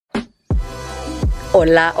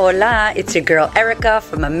Hola, hola, it's your girl Erica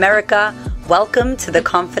from America. Welcome to the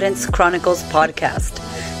Confidence Chronicles podcast.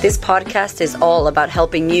 This podcast is all about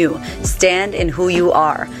helping you stand in who you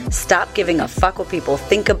are. Stop giving a fuck what people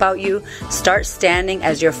think about you. Start standing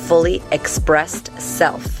as your fully expressed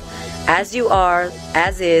self. As you are,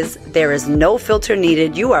 as is, there is no filter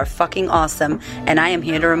needed. You are fucking awesome, and I am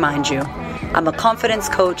here to remind you. I'm a confidence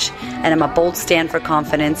coach, and I'm a bold stand for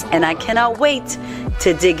confidence, and I cannot wait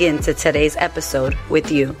to dig into today's episode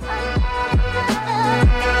with you.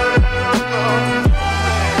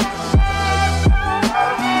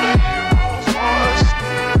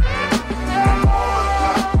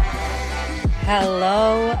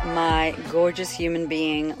 Hello, my gorgeous human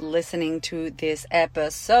being listening to this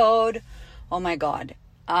episode. Oh my God.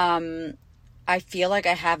 I feel like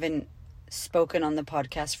I haven't spoken on the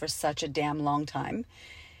podcast for such a damn long time.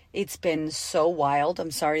 It's been so wild.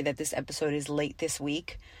 I'm sorry that this episode is late this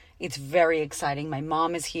week. It's very exciting. My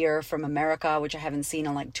mom is here from America, which I haven't seen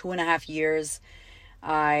in like 2.5 years.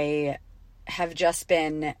 I have it's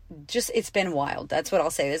been wild. That's what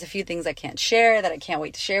I'll say. There's a few things I can't share that I can't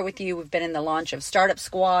wait to share with you. We've been in the launch of Startup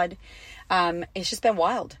Squad. It's just been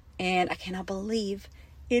wild. And I cannot believe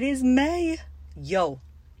it is May. It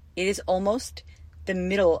is almost the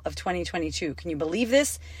middle of 2022. Can you believe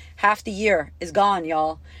this? Half the year is gone,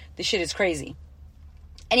 y'all. This shit is crazy.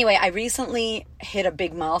 Anyway, I recently hit a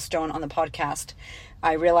big milestone on the podcast.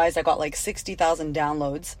 I realized I got like 60,000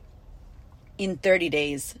 downloads in 30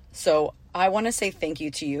 days. So I want to say thank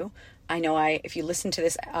you to you. I know if you listen to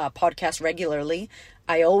this podcast regularly,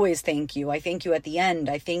 I always thank you. I thank you at the end.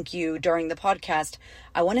 I thank you during the podcast.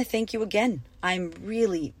 I want to thank you again. I'm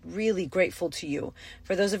really, really grateful to you.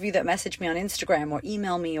 For those of you that message me on Instagram or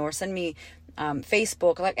email me or send me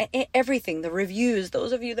Facebook, like everything, the reviews,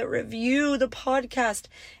 those of you that review the podcast,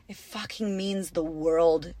 it fucking means the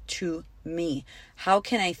world to me. How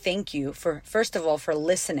can I thank you first of all, for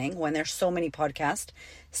listening when there's so many podcasts?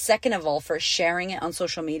 Second of all, for sharing it on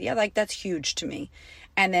social media. Like, that's huge to me.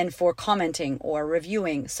 And then for commenting or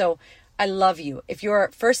reviewing. So I love you. If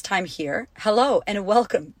you're first time here, hello and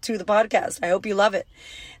welcome to the podcast. I hope you love it.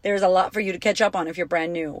 There's a lot for you to catch up on if you're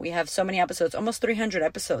brand new. We have so many episodes, almost 300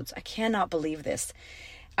 episodes. I cannot believe this.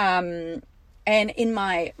 And in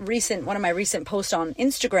one of my recent posts on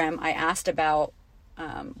Instagram, I asked about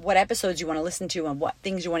what episodes you want to listen to and what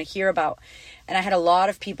things you want to hear about. And I had a lot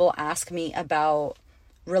of people ask me about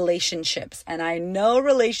relationships. And I know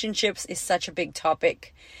relationships is such a big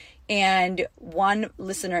topic. And one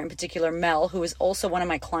listener in particular, Mel, who is also one of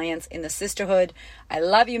my clients in the sisterhood. I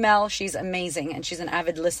love you, Mel. She's amazing. And she's an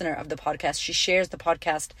avid listener of the podcast. She shares the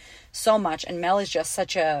podcast so much. And Mel is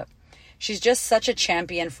she's just such a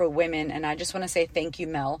champion for women. And I just want to say thank you,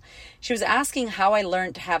 Mel. She was asking how I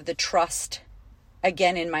learned to have the trust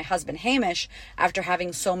again in my husband, Hamish, after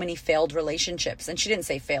having so many failed relationships. And she didn't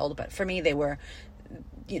say failed, but for me, they were,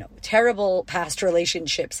 terrible past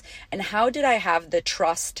relationships. And how did I have the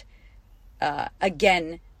trust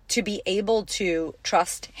again to be able to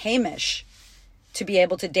trust Hamish, to be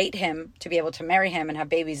able to date him, to be able to marry him and have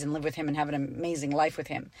babies and live with him and have an amazing life with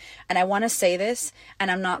him? And I want to say this, and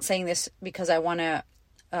I'm not saying this because I want to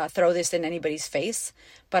throw this in anybody's face,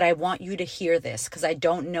 but I want you to hear this because I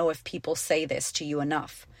don't know if people say this to you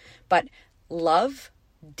enough. But love,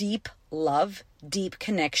 deep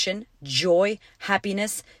connection, joy,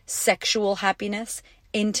 happiness, sexual happiness,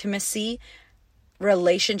 intimacy,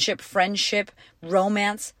 relationship, friendship,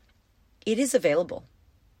 romance, it is available.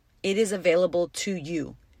 It is available to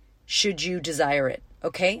you should you desire it,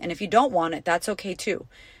 okay? And if you don't want it, that's okay too.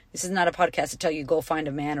 This is not a podcast to tell you go find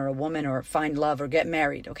a man or a woman or find love or get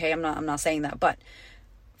married, okay? I'm not saying that, but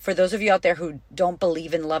for those of you out there who don't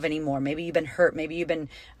believe in love anymore, maybe you've been hurt, maybe you've been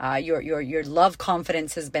your love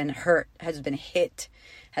confidence has been hurt, has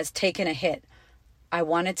taken a hit. I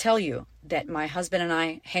want to tell you that my husband and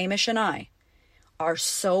I, Hamish and I, are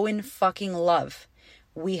so in fucking love.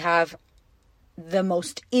 We have the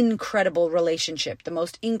most incredible relationship, the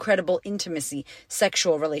most incredible intimacy,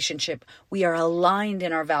 sexual relationship. We are aligned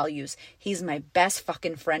in our values. He's my best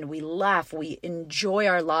fucking friend. We laugh. We enjoy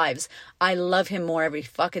our lives. I love him more every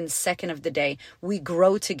fucking second of the day. We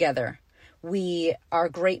grow together. We are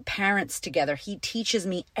great parents together. He teaches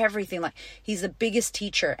me everything. Like, he's the biggest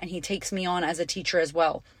teacher, and he takes me on as a teacher as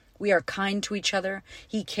well. We are kind to each other.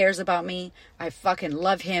 He cares about me. I fucking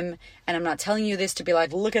love him. And I'm not telling you this to be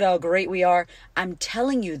like, look at how great we are. I'm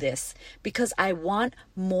telling you this because I want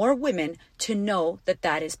more women to know that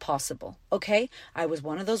that is possible. Okay? I was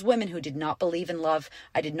one of those women who did not believe in love.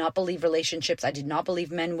 I did not believe relationships. I did not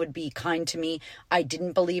believe men would be kind to me. I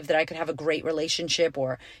didn't believe that I could have a great relationship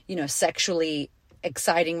or, sexually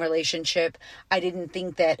exciting relationship. I didn't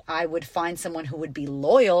think that I would find someone who would be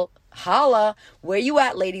loyal. Holla, where you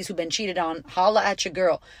at, ladies who've been cheated on? Holla at your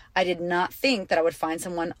girl. I did not think that I would find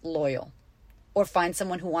someone loyal, or find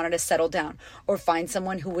someone who wanted to settle down, or find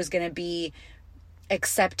someone who was going to be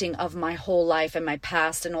accepting of my whole life and my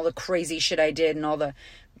past and all the crazy shit I did and all the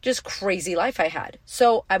just crazy life I had.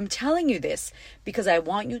 So I'm telling you this because I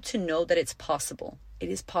want you to know that it's possible. It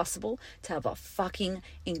is possible to have a fucking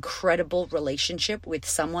incredible relationship with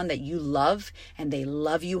someone that you love, and they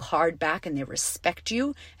love you hard back, and they respect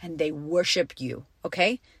you, and they worship you.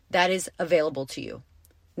 Okay? That is available to you.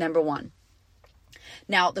 Number one.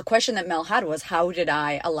 Now, the question that Mel had was, how did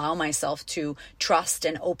I allow myself to trust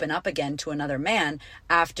and open up again to another man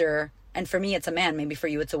after, and for me, it's a man. Maybe for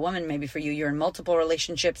you, it's a woman. Maybe for you, you're in multiple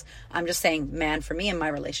relationships. I'm just saying man for me in my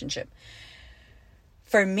relationship.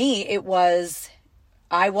 For me, it was,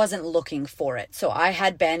 I wasn't looking for it. So I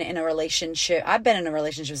had been in a relationship. I've been in a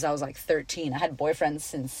relationship since I was like 13. I had boyfriends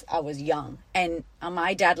since I was young. And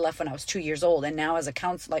my dad left when I was 2 years old. And now as a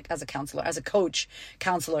coach,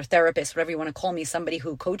 counselor, therapist, whatever you want to call me, somebody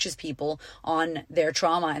who coaches people on their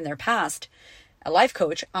trauma and their past, a life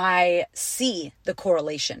coach, I see the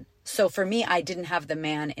correlation. So for me, I didn't have the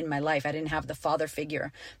man in my life. I didn't have the father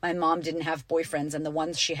figure. My mom didn't have boyfriends, and the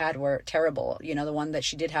ones she had were terrible. You know, the one that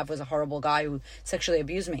she did have was a horrible guy who sexually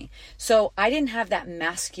abused me. So I didn't have that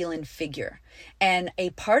masculine figure. And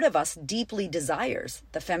a part of us deeply desires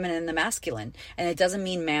the feminine and the masculine. And it doesn't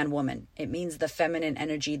mean man, woman. It means the feminine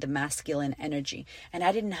energy, the masculine energy. And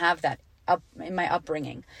I didn't have that up in my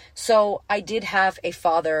upbringing. So I did have a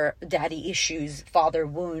father daddy issues, father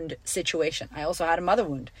wound situation. I also had a mother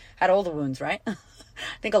wound, had all the wounds, right? I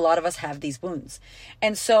think a lot of us have these wounds.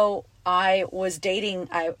 And so I was dating,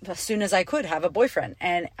 as soon as I could have a boyfriend,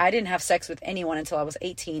 and I didn't have sex with anyone until I was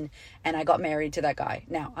 18, and I got married to that guy.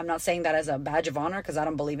 Now, I'm not saying that as a badge of honor because I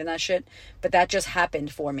don't believe in that shit, but that just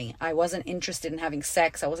happened for me. I wasn't interested in having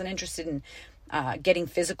sex. I wasn't interested in getting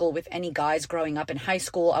physical with any guys growing up in high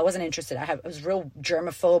school. I wasn't interested. I was real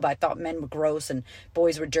germaphobe. I thought men were gross and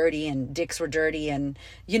boys were dirty and dicks were dirty. And,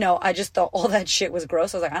 you know, I just thought all that shit was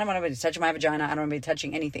gross. I was like, I don't want anybody to touch my vagina. I don't want anybody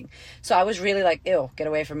touching anything. So I was really like, ew, get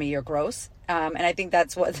away from me. You're gross. And I think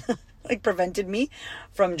that's what like prevented me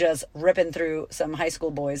from just ripping through some high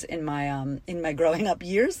school boys in my growing up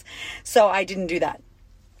years. So I didn't do that.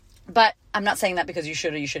 But I'm not saying that because you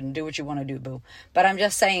should or you shouldn't. Do what you want to do, boo. But I'm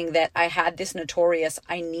just saying that I had this notorious,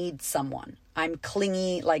 I need someone. I'm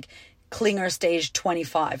clingy, like clinger stage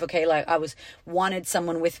 25. Okay. Like wanted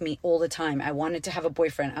someone with me all the time. I wanted to have a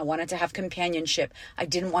boyfriend. I wanted to have companionship. I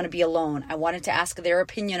didn't want to be alone. I wanted to ask their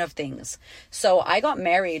opinion of things. So I got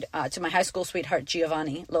married to my high school sweetheart,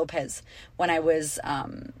 Giovanni Lopez, when I was,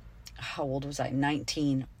 how old was I?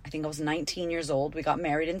 19. I think I was 19 years old. We got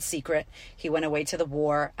married in secret. He went away to the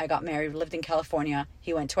war. I got married, lived in California.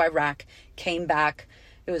 He went to Iraq, came back.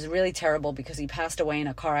 It was really terrible because he passed away in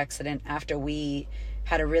a car accident after we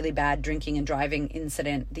had a really bad drinking and driving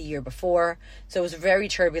incident the year before. So it was very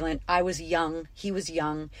turbulent. I was young. He was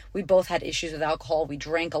young. We both had issues with alcohol. We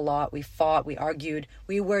drank a lot. We fought. We argued.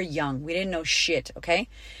 We were young. We didn't know shit, okay?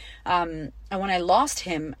 And when I lost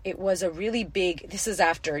him, it was a really big, this is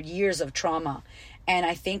after years of trauma. And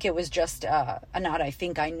I think it was just, I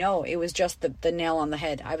know it was just the nail on the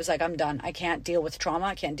head. I was like, I'm done. I can't deal with trauma.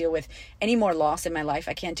 I can't deal with any more loss in my life.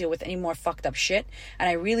 I can't deal with any more fucked up shit. And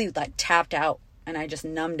I really like tapped out and I just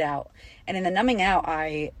numbed out. And in the numbing out,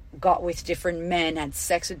 I got with different men, had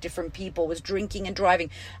sex with different people, was drinking and driving.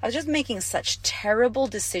 I was just making such terrible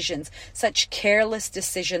decisions, such careless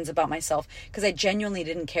decisions about myself because I genuinely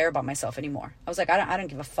didn't care about myself anymore. I was like, I don't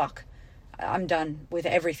give a fuck. I'm done with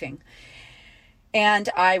everything. And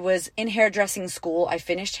I was in hairdressing school. I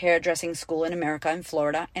finished hairdressing school in America, in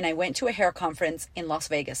Florida, and I went to a hair conference in Las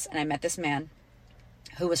Vegas, and I met this man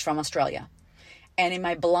who was from Australia. And in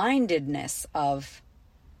my blindedness of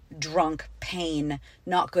drunk pain,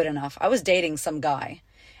 not good enough, I was dating some guy,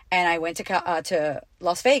 and I went to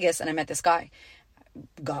Las Vegas, and I met this guy.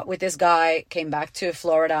 Got with this guy, came back to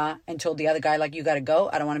Florida, and told the other guy, like, you got to go.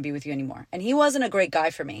 I don't want to be with you anymore. And he wasn't a great guy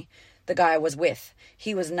for me. The guy I was with,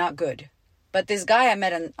 he was not good. But this guy I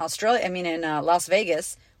met in Las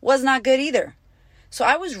Vegas was not good either. So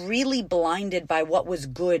I was really blinded by what was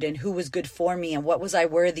good and who was good for me and what was I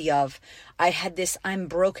worthy of. I had this, I'm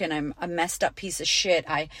broken, I'm a messed up piece of shit.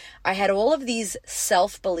 I had all of these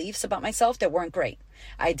self-beliefs about myself that weren't great.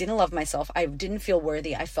 I didn't love myself. I didn't feel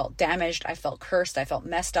worthy. I felt damaged. I felt cursed. I felt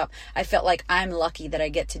messed up. I felt like I'm lucky that I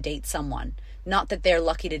get to date someone. Not that they're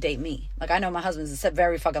lucky to date me. Like, I know my husband's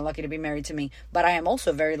very fucking lucky to be married to me, but I am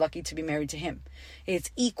also very lucky to be married to him.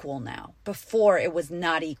 It's equal now. Before, it was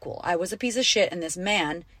not equal. I was a piece of shit, and this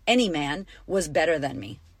man, any man, was better than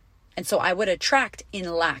me. And so I would attract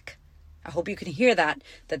in lack. I hope you can hear that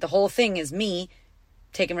the whole thing is me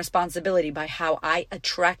taking responsibility by how I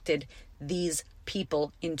attracted these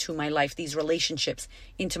people into my life, these relationships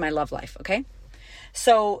into my love life, okay?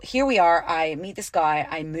 So here we are. I meet this guy.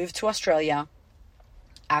 I moved to Australia.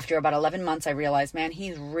 After about 11 months, I realized, man,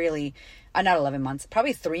 he's really, not 11 months,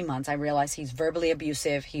 probably 3 months, I realized he's verbally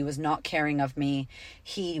abusive. He was not caring of me.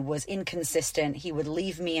 He was inconsistent. He would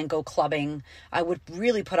leave me and go clubbing. I would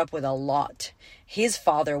really put up with a lot. His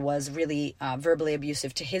father was really verbally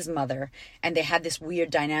abusive to his mother. And they had this weird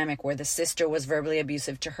dynamic where the sister was verbally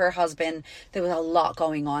abusive to her husband. There was a lot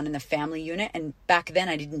going on in the family unit. And back then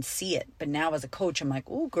I didn't see it. But now as a coach, I'm like,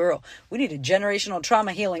 oh, girl, we need a generational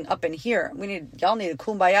trauma healing up in here. Y'all need to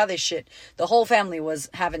kumbaya this shit. The whole family was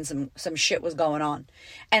having some shit was going on.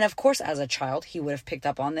 And of course, as a child, he would have picked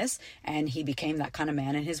up on this. And he became that kind of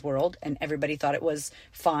man in his world. And everybody thought it was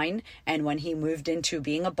fine. And when he moved into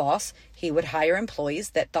being a boss, he would hire employees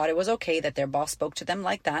that thought it was okay that their boss spoke to them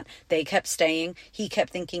like that. They kept staying. He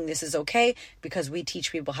kept thinking this is okay because we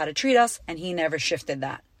teach people how to treat us, and he never shifted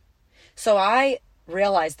that. So I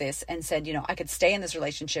realized this and said, I could stay in this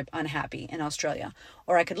relationship unhappy in Australia,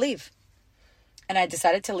 or I could leave. And I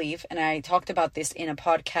decided to leave, and I talked about this in a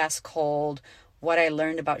podcast called What I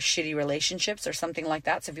Learned About Shitty Relationships or something like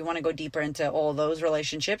that. So if you want to go deeper into all those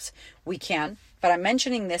relationships, we can. But I'm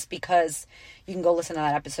mentioning this because you can go listen to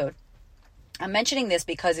that episode. I'm mentioning this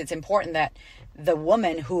because it's important that the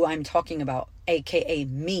woman who I'm talking about, aka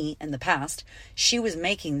me in the past, she was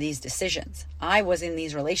making these decisions. I was in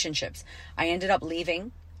these relationships. I ended up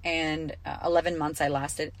leaving, and 11 months I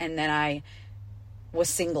lasted, and then I was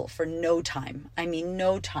single for no time. I mean,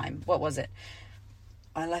 no time. What was it?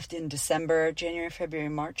 I left in December, January, February,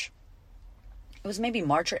 March. It was maybe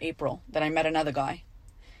March or April that I met another guy.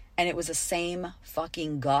 And it was the same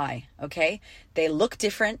fucking guy, okay? They look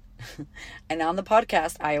different. And on the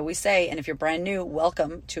podcast, I always say, and if you're brand new,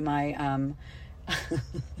 welcome to my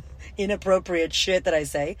inappropriate shit that I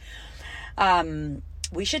say.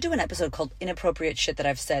 We should do an episode called Inappropriate Shit That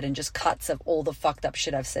I've Said, and just cuts of all the fucked up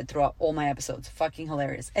shit I've said throughout all my episodes. Fucking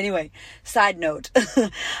hilarious. Anyway, side note.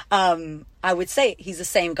 I would say he's the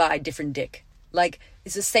same guy, different dick. Like,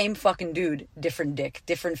 it's the same fucking dude, different dick,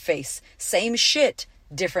 different face. Same shit,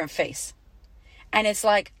 different face. And it's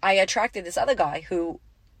like, I attracted this other guy who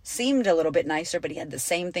seemed a little bit nicer, but he had the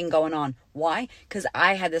same thing going on. Why? Because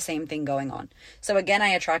I had the same thing going on. So again, I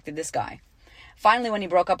attracted this guy. Finally, when he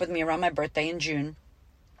broke up with me around my birthday in June,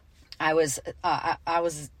 I was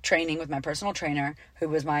training with my personal trainer, who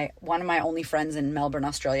was one of my only friends in Melbourne,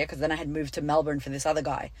 Australia, because then I had moved to Melbourne for this other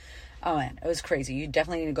guy. Oh man, it was crazy. You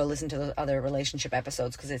definitely need to go listen to those other relationship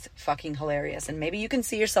episodes because it's fucking hilarious. And maybe you can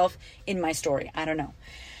see yourself in my story. I don't know.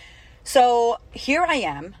 So here I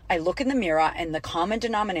am. I look in the mirror, and the common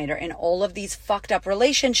denominator in all of these fucked up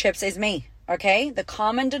relationships is me. Okay? The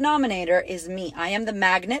common denominator is me. I am the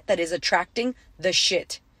magnet that is attracting the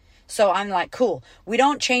shit. So I'm like, cool. We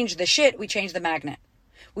don't change the shit. We change the magnet.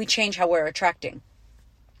 We change how we're attracting.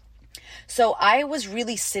 So I was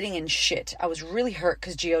really sitting in shit. I was really hurt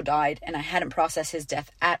because Gio died, and I hadn't processed his death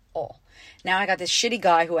at all. Now I got this shitty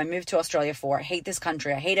guy who I moved to Australia for. I hate this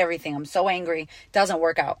country. I hate everything. I'm so angry. Doesn't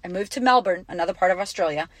work out. I moved to Melbourne, another part of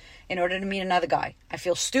Australia, in order to meet another guy. I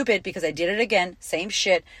feel stupid because I did it again. Same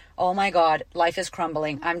shit. Oh my God. Life is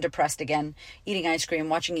crumbling. I'm depressed again. Eating ice cream,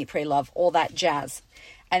 watching Eat, Pray, Love, all that jazz.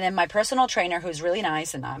 And then my personal trainer, who's really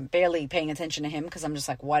nice, and I'm barely paying attention to him because I'm just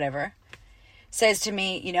like, whatever, says to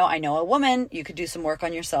me, I know a woman. You could do some work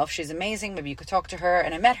on yourself. She's amazing. Maybe you could talk to her.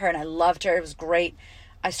 And I met her and I loved her. It was great.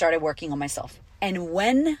 I started working on myself. And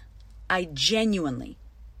when I genuinely,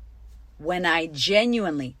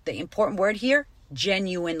 the important word here,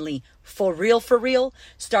 genuinely, for real,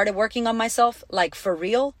 started working on myself, like for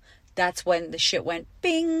real, that's when the shit went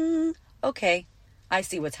bing. Okay, I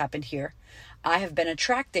see what's happened here. I have been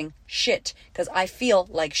attracting shit because I feel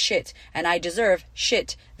like shit and I deserve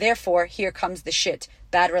shit. Therefore, here comes the shit.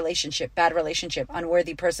 Bad relationship,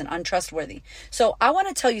 unworthy person, untrustworthy. So I want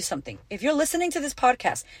to tell you something. If you're listening to this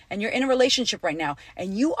podcast and you're in a relationship right now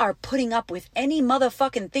and you are putting up with any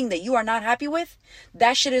motherfucking thing that you are not happy with,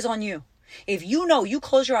 that shit is on you. If you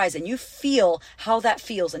close your eyes and you feel how that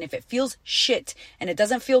feels, and if it feels shit and it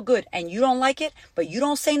doesn't feel good and you don't like it, but you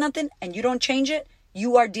don't say nothing and you don't change it,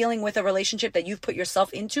 you are dealing with a relationship that you've put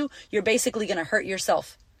yourself into, you're basically going to hurt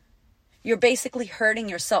yourself. You're basically hurting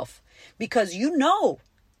yourself because you know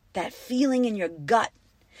that feeling in your gut,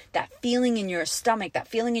 that feeling in your stomach, that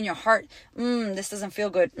feeling in your heart. This doesn't feel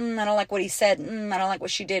good. I don't like what he said. I don't like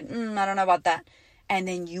what she did. I don't know about that. And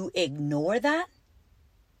then you ignore that.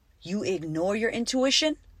 You ignore your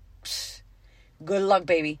intuition. Good luck,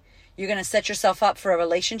 baby. You're going to set yourself up for a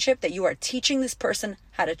relationship that you are teaching this person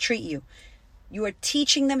how to treat you. You are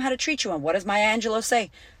teaching them how to treat you. And what does Maya Angelou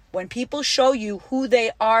say? When people show you who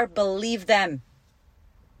they are, believe them.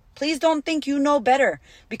 Please don't think you know better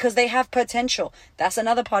because they have potential. That's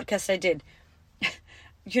another podcast I did.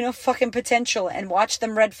 Fucking potential, and watch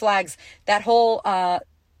them red flags. That whole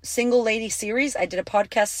single lady series. I did a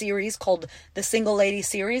podcast series called the Single Lady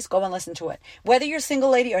Series. Go and listen to it. Whether you're a single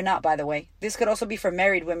lady or not, by the way. This could also be for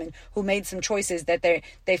married women who made some choices that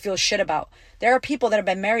they feel shit about. There are people that have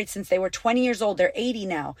been married since they were 20 years old. They're 80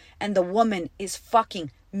 now. And the woman is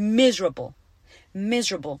fucking miserable,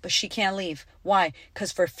 but she can't leave. Why?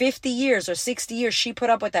 Because for 50 years or 60 years, she put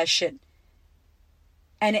up with that shit.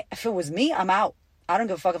 And if it was me, I'm out. I don't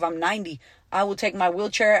give a fuck if I'm 90. I will take my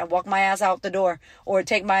wheelchair and walk my ass out the door. Or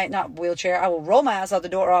take my, not wheelchair, I will roll my ass out the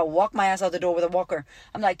door, or I'll walk my ass out the door with a walker.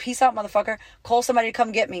 I'm like, peace out, motherfucker. Call somebody to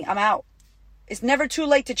come get me. I'm out. It's never too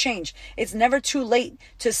late to change. It's never too late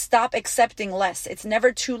to stop accepting less. It's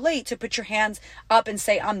never too late to put your hands up and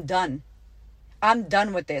say, I'm done. I'm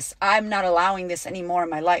done with this. I'm not allowing this anymore in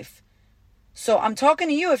my life. So I'm talking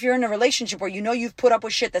to you if you're in a relationship where you know you've put up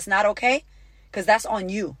with shit that's not okay, because that's on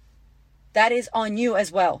you. That is on you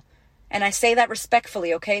as well. And I say that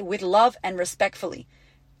respectfully, okay? With love and respectfully.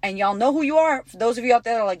 And y'all know who you are. For those of you out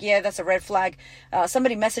there that are like, yeah, that's a red flag.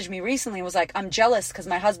 Somebody messaged me recently and was like, I'm jealous because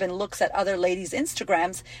my husband looks at other ladies'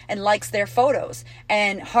 Instagrams and likes their photos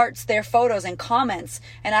and hearts their photos and comments.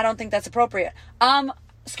 And I don't think that's appropriate.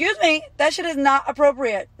 Excuse me, that shit is not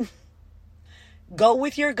appropriate. Go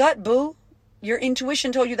with your gut, boo. Your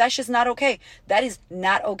intuition told you that shit's not okay. That is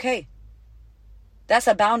not okay. That's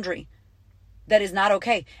a boundary. That is not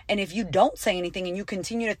okay. And if you don't say anything and you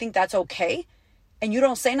continue to think that's okay and you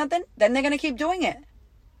don't say nothing, then they're going to keep doing it.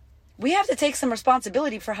 We have to take some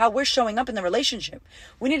responsibility for how we're showing up in the relationship.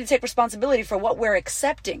 We need to take responsibility for what we're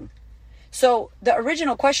accepting. So the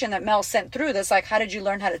original question that Mel sent through, that's like, how did you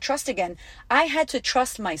learn how to trust again? I had to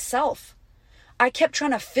trust myself. I kept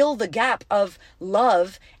trying to fill the gap of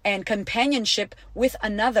love and companionship with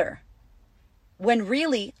another, when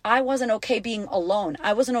really I wasn't okay being alone.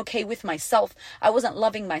 I wasn't okay with myself. I wasn't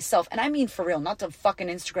loving myself. And I mean for real, not the fucking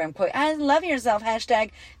Instagram quote, I love yourself, hashtag,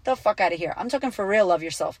 the fuck out of here. I'm talking for real, love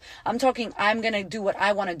yourself. I'm talking, I'm going to do what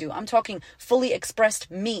I want to do. I'm talking fully expressed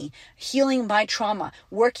me, healing my trauma,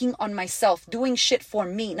 working on myself, doing shit for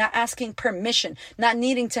me, not asking permission, not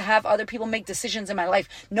needing to have other people make decisions in my life.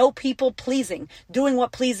 No people pleasing, doing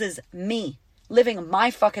what pleases me, living my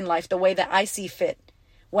fucking life the way that I see fit.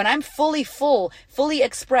 When I'm fully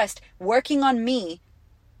expressed, working on me,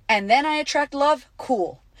 and then I attract love,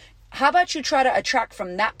 cool. How about you try to attract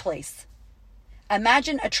from that place?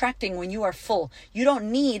 Imagine attracting when you are full. You don't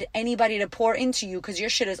need anybody to pour into you because your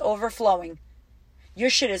shit is overflowing. Your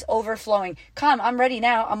shit is overflowing. Come, I'm ready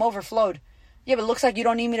now. I'm overflowed. Yeah, but it looks like you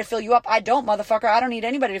don't need me to fill you up. I don't, motherfucker. I don't need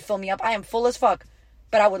anybody to fill me up. I am full as fuck.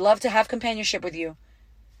 But I would love to have companionship with you.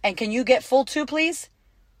 And can you get full too, please?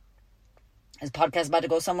 This podcast is about to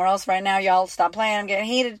go somewhere else right now, y'all. Stop playing. I'm getting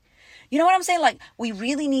heated. You know what I'm saying? Like, we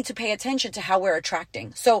really need to pay attention to how we're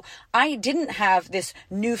attracting. So I didn't have this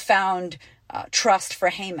newfound trust for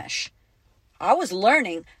Hamish. I was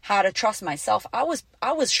learning how to trust myself. I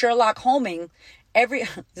was Sherlock Holming every, is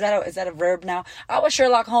that a verb now? I was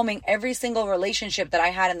Sherlock Holming every single relationship that I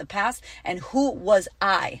had in the past. And who was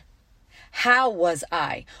I? How was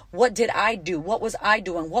I? What did I do? What was I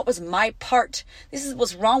doing? What was my part? This is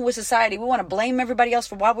what's wrong with society. We want to blame everybody else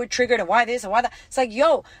for why we're triggered and why this and why that. It's like,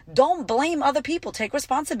 yo, don't blame other people. Take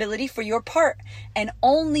responsibility for your part. And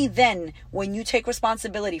only then, when you take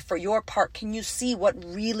responsibility for your part, can you see what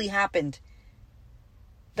really happened.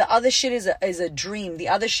 The other shit is a dream. The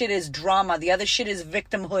other shit is drama. The other shit is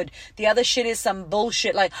victimhood. The other shit is some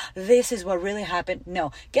bullshit like, this is what really happened.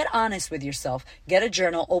 No, get honest with yourself. Get a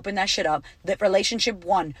journal. Open that shit up. The relationship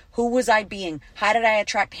 1. Who was I being? How did I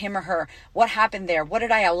attract him or her? What happened there? What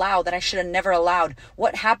did I allow that I should have never allowed?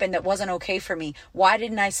 What happened that wasn't okay for me? Why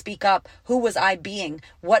didn't I speak up? Who was I being?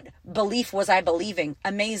 What belief was I believing?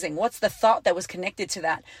 Amazing. What's the thought that was connected to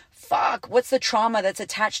that? Fuck. What's the trauma that's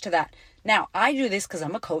attached to that? Now, I do this because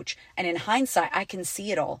I'm a coach, and in hindsight, I can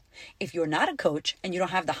see it all. If you're not a coach and you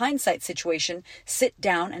don't have the hindsight situation, sit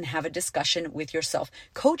down and have a discussion with yourself.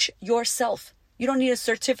 Coach yourself. You don't need a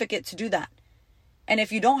certificate to do that. And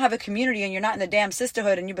if you don't have a community and you're not in the damn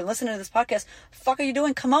sisterhood and you've been listening to this podcast, fuck are you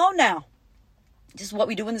doing? Come on now. This is what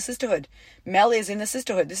we do in the sisterhood. Mel is in the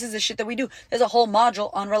sisterhood. This is the shit that we do. There's a whole module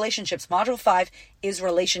on relationships. Module 5 is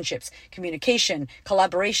relationships, communication,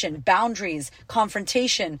 collaboration, boundaries,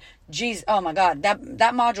 confrontation. Jeez, oh my God, that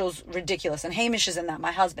module's ridiculous. And Hamish is in that,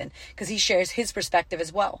 my husband, because he shares his perspective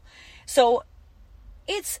as well. So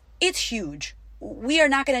it's huge. We are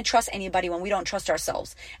not going to trust anybody when we don't trust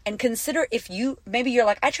ourselves. And consider maybe you're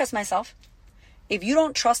like, I trust myself. If you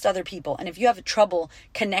don't trust other people, and if you have trouble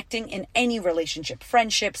connecting in any relationship,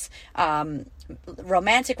 friendships,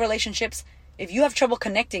 romantic relationships, if you have trouble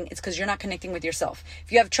connecting, it's because you're not connecting with yourself.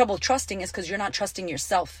 If you have trouble trusting, it's because you're not trusting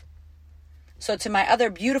yourself. So to my other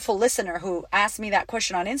beautiful listener who asked me that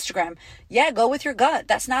question on Instagram, yeah, go with your gut.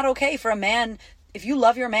 That's not okay for a man. If you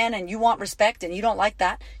love your man and you want respect and you don't like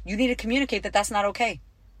that, you need to communicate that that's not okay.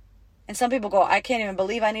 And some people go, I can't even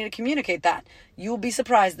believe I need to communicate that. You'll be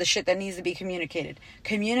surprised the shit that needs to be communicated.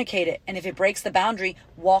 Communicate it. And if it breaks the boundary,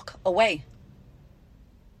 walk away.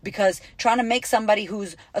 Because trying to make somebody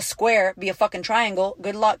who's a square be a fucking triangle,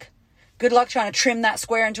 good luck. Good luck trying to trim that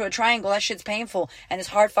square into a triangle. That shit's painful and it's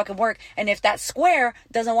hard fucking work. And if that square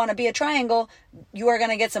doesn't want to be a triangle, you are going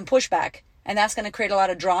to get some pushback. And that's going to create a lot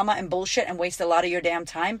of drama and bullshit and waste a lot of your damn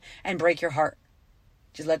time and break your heart.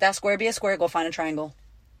 Just let that square be a square. Go find a triangle.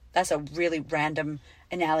 That's a really random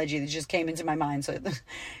analogy that just came into my mind. So,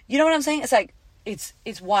 you know what I'm saying? It's like, it's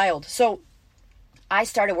wild. So I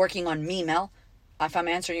started working on me, Mel. If I'm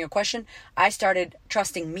answering your question, I started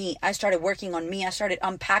trusting me. I started working on me. I started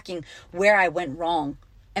unpacking where I went wrong.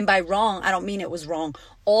 And by wrong, I don't mean it was wrong.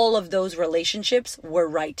 All of those relationships were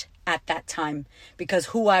right at that time because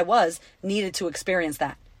who I was needed to experience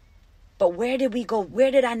that. But where did we go?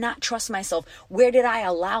 Where did I not trust myself? Where did I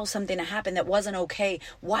allow something to happen that wasn't okay?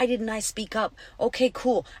 Why didn't I speak up? Okay,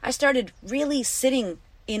 cool. I started really sitting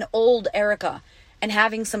in old Erica and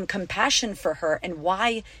having some compassion for her and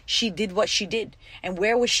why she did what she did. And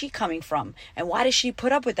where was she coming from? And why did she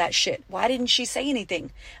put up with that shit? Why didn't she say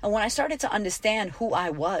anything? And when I started to understand who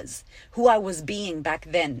I was being back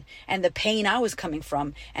then, and the pain I was coming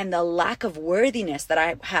from, and the lack of worthiness that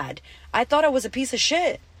I had, I thought I was a piece of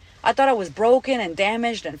shit. I thought I was broken and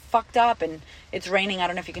damaged and fucked up, and it's raining. I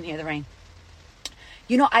don't know if you can hear the rain.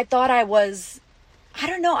 You know, I thought I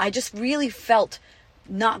just really felt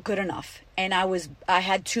not good enough. And I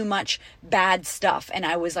had too much bad stuff, and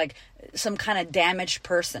I was like some kind of damaged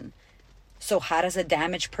person. So how does a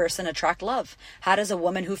damaged person attract love? How does a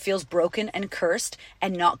woman who feels broken and cursed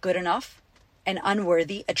and not good enough and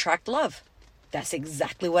unworthy attract love? That's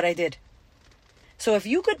exactly what I did. So if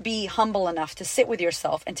you could be humble enough to sit with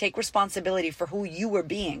yourself and take responsibility for who you were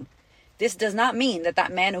being, this does not mean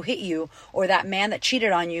that man who hit you or that man that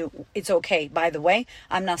cheated on you, it's okay. By the way,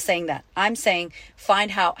 I'm not saying that. I'm saying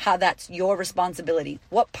find how that's your responsibility.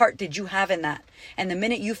 What part did you have in that? And the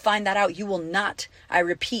minute you find that out, you will not, I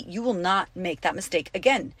repeat, you will not make that mistake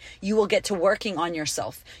again. You will get to working on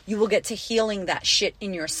yourself. You will get to healing that shit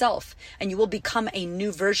in yourself. And you will become a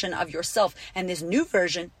new version of yourself. And this new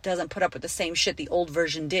version doesn't put up with the same shit the old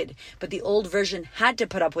version did. But the old version had to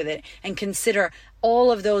put up with it and consider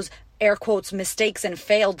all of those air quotes, mistakes and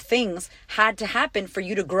failed things had to happen for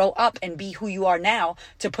you to grow up and be who you are now,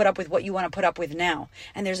 to put up with what you want to put up with now.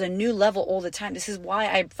 And there's a new level all the time. This is why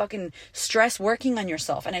I fucking stress working on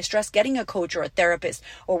yourself, and I stress getting a coach or a therapist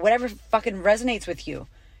or whatever fucking resonates with you.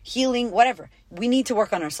 Healing, whatever. We need to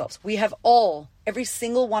work on ourselves. We have every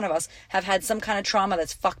single one of us have had some kind of trauma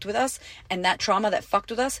that's fucked with us, and that trauma that fucked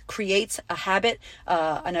with us creates a habit,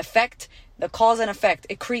 an effect, the cause and effect.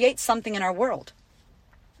 It creates something in our world.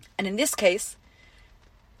 And in this case,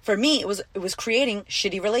 for me, it was creating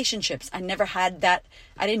shitty relationships. I never had that.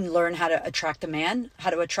 I didn't learn how to attract a man,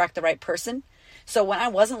 how to attract the right person. So when I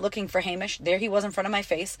wasn't looking for Hamish, there he was in front of my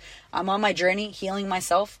face. I'm on my journey, healing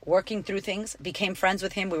myself, working through things, became friends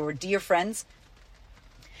with him. We were dear friends.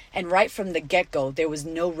 And right from the get-go, there was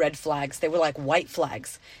no red flags. They were like white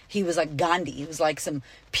flags. He was like Gandhi. He was like some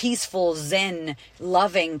peaceful, zen,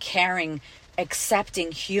 loving, caring,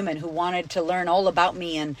 accepting human who wanted to learn all about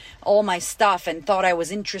me and all my stuff and thought I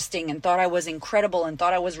was interesting and thought I was incredible and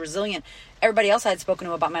thought I was resilient. Everybody else I had spoken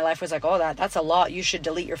to about my life was like, oh, that's a lot. You should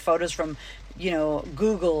delete your photos from,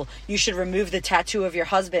 Google. You should remove the tattoo of your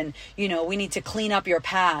husband. We need to clean up your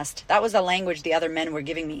past. That was the language the other men were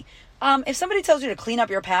giving me. If somebody tells you to clean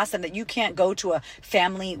up your past and that you can't go to a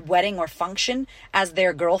family wedding or function as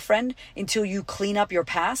their girlfriend until you clean up your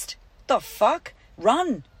past, the fuck?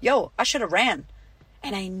 Run. Yo, I should have ran.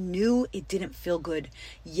 And I knew it didn't feel good.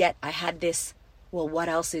 Yet I had this, well, what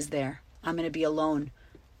else is there? I'm going to be alone.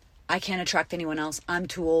 I can't attract anyone else. I'm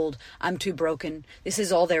too old. I'm too broken. This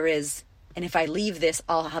is all there is. And if I leave this,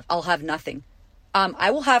 I'll have nothing. I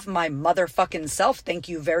will have my motherfucking self. Thank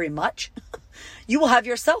you very much. You will have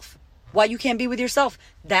yourself. Why you can't be with yourself?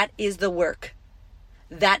 That is the work.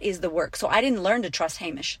 That is the work. So I didn't learn to trust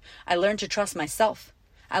Hamish. I learned to trust myself.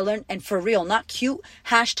 I learned, and for real, not cute,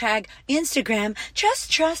 hashtag Instagram, just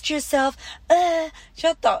trust yourself.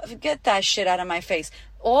 Get that shit out of my face.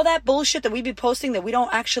 All that bullshit that we be posting that we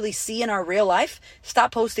don't actually see in our real life,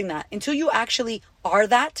 stop posting that. Until you actually are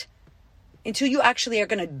that, until you actually are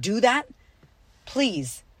going to do that,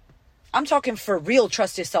 please. I'm talking for real,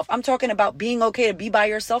 trust yourself. I'm talking about being okay to be by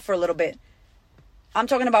yourself for a little bit. I'm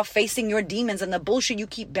talking about facing your demons and the bullshit you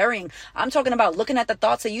keep burying. I'm talking about looking at the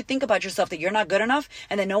thoughts that you think about yourself, that you're not good enough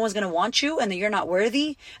and that no one's going to want you and that you're not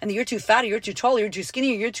worthy and that you're too fat or you're too tall or you're too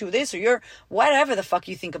skinny or you're too this or you're whatever the fuck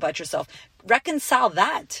you think about yourself. Reconcile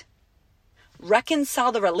that.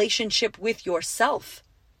 Reconcile the relationship with yourself.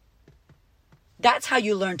 That's how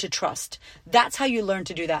you learn to trust. That's how you learn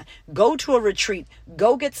to do that. Go to a retreat.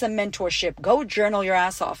 Go get some mentorship. Go journal your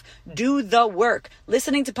ass off. Do the work.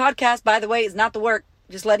 Listening to podcasts, by the way, is not the work.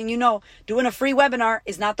 Just letting you know. Doing a free webinar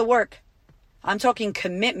is not the work. I'm talking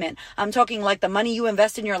commitment. I'm talking like the money you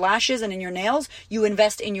invest in your lashes and in your nails, you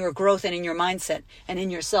invest in your growth and in your mindset and in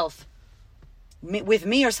yourself. With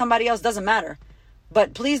me or somebody else, doesn't matter.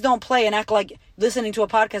 But please don't play and act like listening to a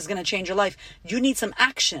podcast is going to change your life. You need some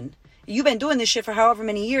action. You've been doing this shit for however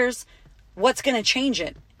many years. What's going to change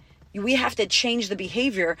it? We have to change the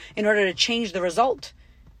behavior in order to change the result.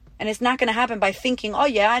 And it's not going to happen by thinking, oh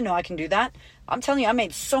yeah, I know I can do that. I'm telling you, I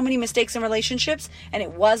made so many mistakes in relationships. And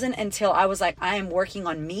it wasn't until I was like, I am working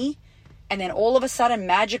on me. And then all of a sudden,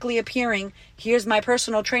 magically appearing, here's my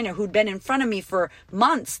personal trainer who'd been in front of me for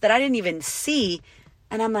months that I didn't even see.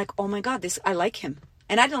 And I'm like, oh my God, I like him.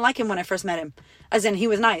 And I didn't like him when I first met him. As in, he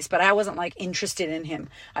was nice, but I wasn't like interested in him.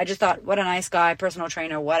 I just thought, what a nice guy, personal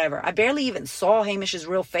trainer, whatever. I barely even saw Hamish's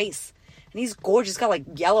real face. And he's gorgeous, got like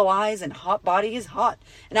yellow eyes and hot body. He's hot.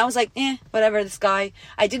 And I was like, whatever, this guy.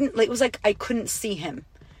 It was like I couldn't see him.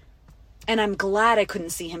 And I'm glad I couldn't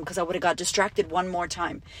see him because I would have got distracted one more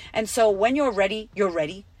time. And so when you're ready, you're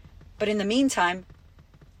ready. But in the meantime,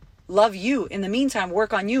 love you. In the meantime,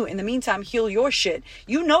 work on you. In the meantime, heal your shit.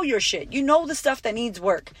 You know your shit. You know the stuff that needs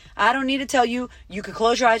work. I don't need to tell you. You could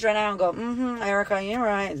close your eyes right now and go, Erica, you're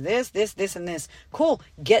right. This, and this. Cool.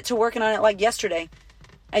 Get to working on it like yesterday.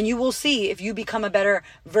 And you will see if you become a better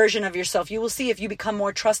version of yourself. You will see if you become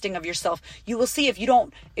more trusting of yourself. You will see if you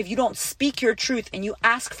don't speak your truth and you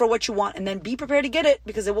ask for what you want and then be prepared to get it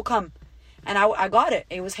because it will come. And I got it.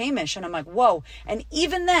 It was Hamish. And I'm like, whoa. And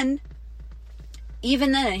even then,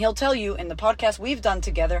 and he'll tell you in the podcast we've done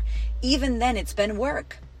together, even then it's been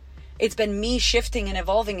work. It's been me shifting and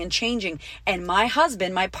evolving and changing. And my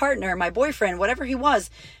husband, my partner, my boyfriend, whatever he was,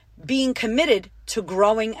 being committed to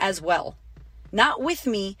growing as well. Not with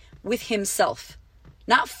me, with himself.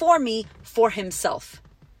 Not for me, for himself.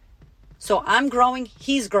 So I'm growing,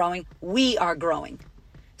 he's growing, we are growing.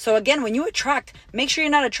 So again, when you attract, make sure you're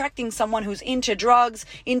not attracting someone who's into drugs,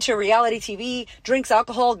 into reality TV, drinks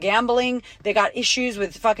alcohol, gambling. They got issues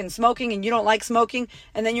with fucking smoking and you don't like smoking.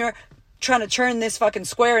 And then you're trying to turn this fucking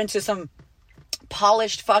square into some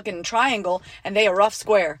polished fucking triangle and they a rough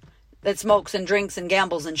square that smokes and drinks and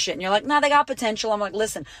gambles and shit. And you're like, nah, they got potential. I'm like,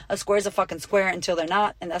 listen, a square's a fucking square until they're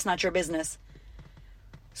not. And that's not your business.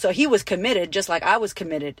 So he was committed just like I was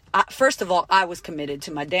committed. First of all, I was committed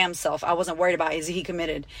to my damn self. I wasn't worried about, is he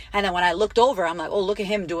committed? And then when I looked over, I'm like, oh, look at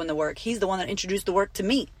him doing the work. He's the one that introduced the work to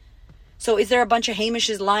me. So is there a bunch of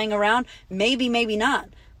Hamishes lying around? Maybe, maybe not.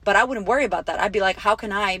 But I wouldn't worry about that. I'd be like, how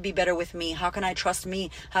can I be better with me? How can I trust me?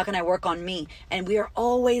 How can I work on me? And we are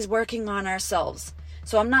always working on ourselves.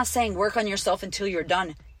 So I'm not saying work on yourself until you're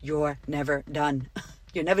done. You're never done.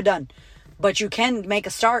 You're never done. But you can make a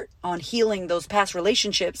start on healing those past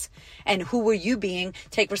relationships. And who were you being?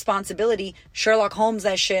 Take responsibility. Sherlock Holmes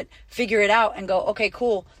that shit. Figure it out and go, okay,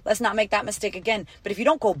 cool. Let's not make that mistake again. But if you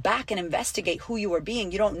don't go back and investigate who you were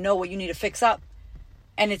being, you don't know what you need to fix up.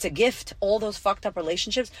 And it's a gift. All those fucked up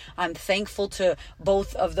relationships. I'm thankful to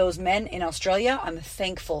both of those men in Australia. I'm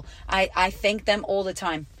thankful. I thank them all the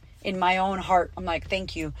time. In my own heart, I'm like,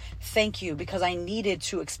 thank you, because I needed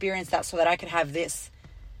to experience that so that I could have this.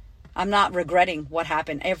 I'm not regretting what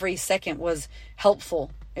happened. Every second was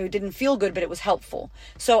helpful. It didn't feel good, but it was helpful.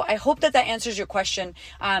 So I hope that answers your question.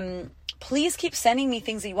 Please keep sending me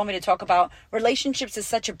things that you want me to talk about. Relationships is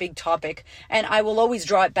such a big topic, and I will always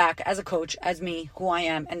draw it back as a coach, as me, who I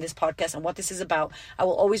am, and this podcast and what this is about. I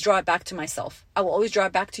will always draw it back to myself. I will always draw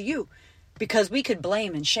it back to you. because we could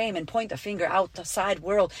blame and shame and point the finger out the side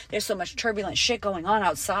world. There's so much turbulent shit going on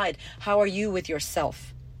outside. How are you with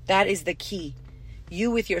yourself? That is the key. You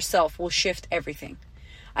with yourself will shift everything.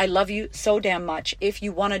 I love you so damn much. If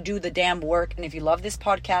you want to do the damn work, and if you love this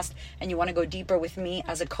podcast and you want to go deeper with me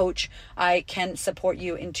as a coach, I can support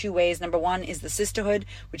you in 2 ways. Number one is the Sisterhood,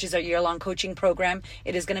 which is our year-long coaching program.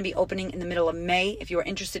 It is going to be opening in the middle of May. If you are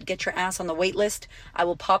interested, get your ass on the wait list. I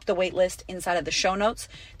will pop the wait list inside of the show notes.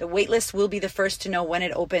 The wait list will be the first to know when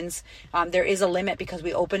it opens. There is a limit because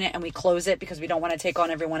we open it and we close it because we don't want to take on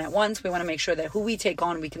everyone at once. We want to make sure that who we take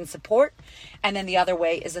on, we can support. And then the other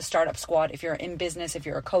way is the Startup Squad. If you're in business, if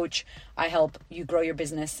you're a coach, I help you grow your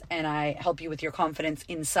business and I help you with your confidence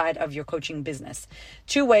inside of your coaching business.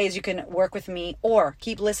 2 ways you can work with me, or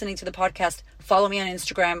keep listening to the podcast. Follow me on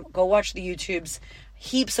Instagram. Go watch the YouTubes.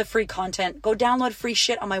 Heaps of free content. Go download free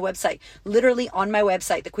shit on my website. Literally on my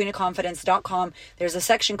website, thequeenofconfidence.com. There's a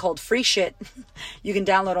section called free shit. You can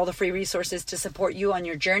download all the free resources to support you on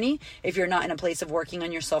your journey if you're not in a place of working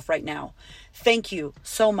on yourself right now. Thank you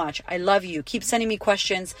so much. I love you. Keep sending me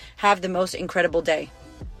questions. Have the most incredible day.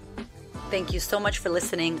 Thank you so much for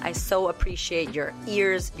listening. I so appreciate your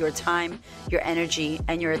ears, your time, your energy,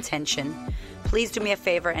 and your attention. Please do me a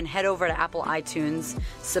favor and head over to Apple iTunes.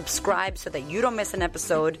 Subscribe so that you don't miss an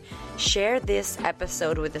episode. Share this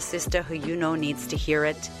episode with a sister who you know needs to hear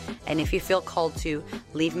it. And if you feel called to,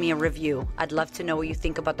 leave me a review. I'd love to know what you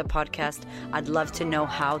think about the podcast. I'd love to know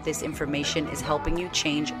how this information is helping you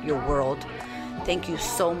change your world. Thank you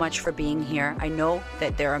so much for being here. I know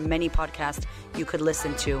that there are many podcasts you could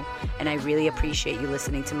listen to, and I really appreciate you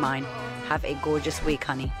listening to mine. Have a gorgeous week,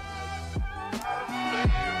 honey.